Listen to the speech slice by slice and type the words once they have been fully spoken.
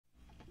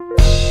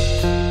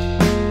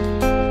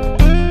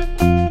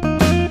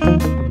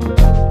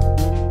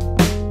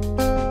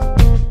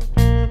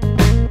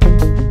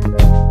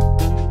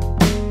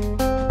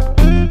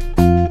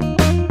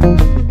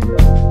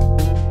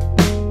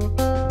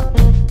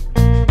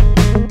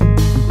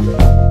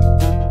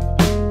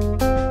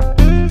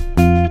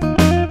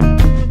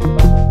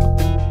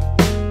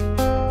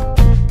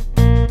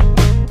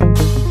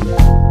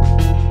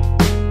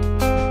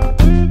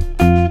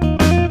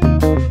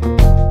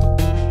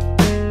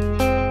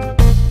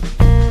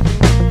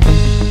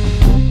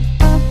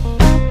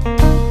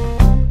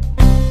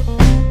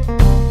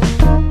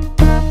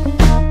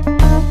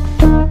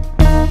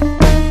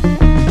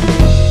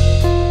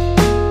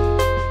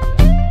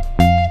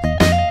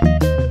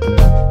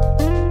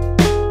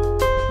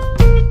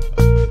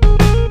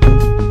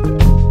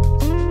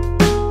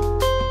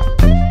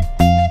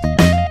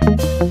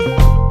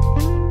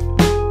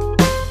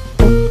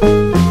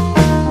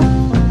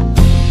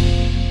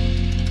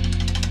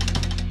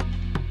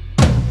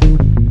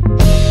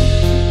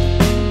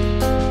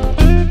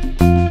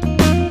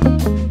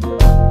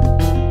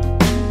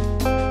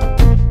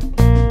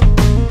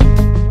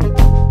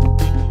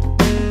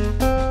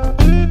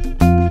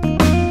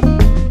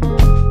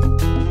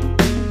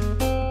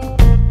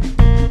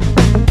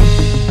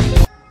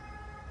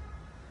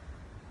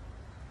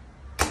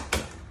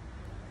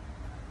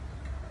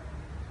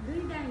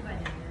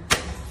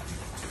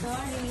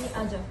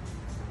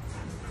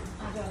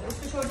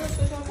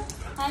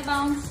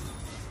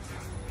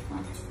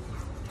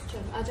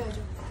चलो आ जाओ।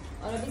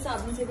 और अभी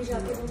साबुन से भी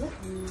जाके बोलो।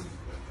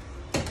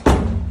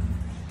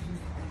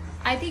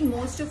 I think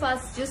most of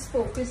us just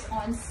focus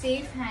on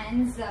safe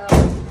hands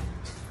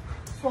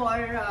for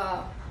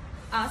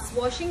us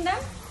washing them.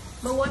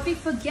 But what we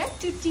forget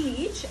to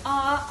teach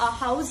our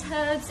house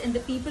helps and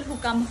the people who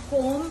come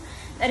home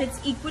that it's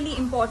equally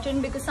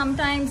important, because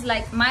sometimes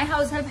like my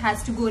house help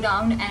has to go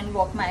down and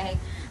walk my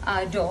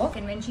dog,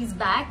 and when she's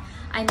back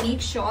I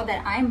make sure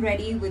that I'm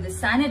ready with a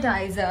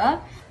sanitizer,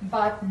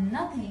 but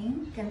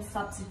nothing can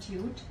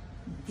substitute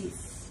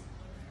this.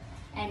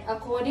 And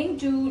according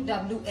to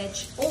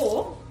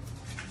WHO,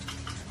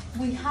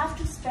 we have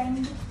to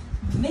spend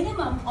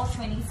minimum of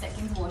 20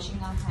 seconds washing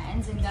our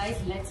hands, and guys,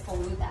 let's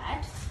follow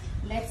that.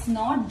 Let's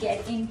not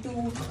get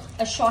into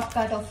a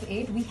shortcut of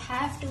it. We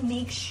have to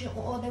make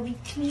sure that we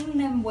clean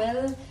them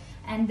well.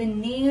 And the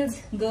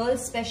nails,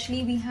 girls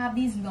especially, we have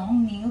these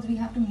long nails. We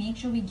have to make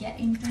sure we get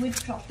into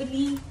it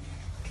properly.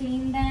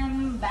 Clean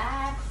them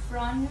back,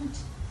 front.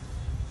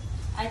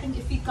 I think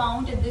if we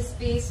count at this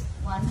space,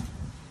 1,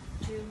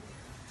 2,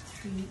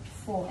 3,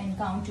 4, and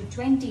count to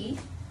 20,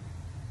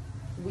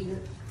 we'll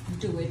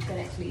do it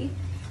correctly.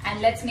 And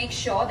let's make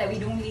sure that we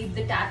don't leave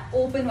the tap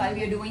open while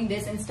we are doing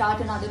this and start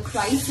another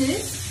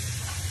crisis.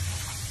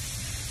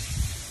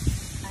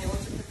 I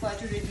also prefer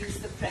to reduce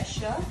the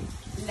pressure,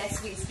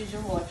 less wastage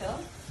of water.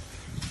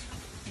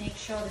 Make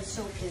sure the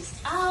soap is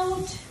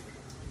out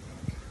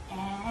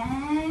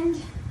and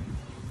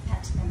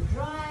pat them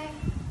dry,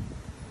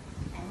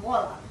 and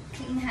voila,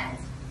 clean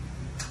hands.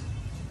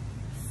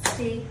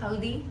 Stay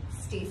healthy,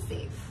 stay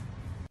safe.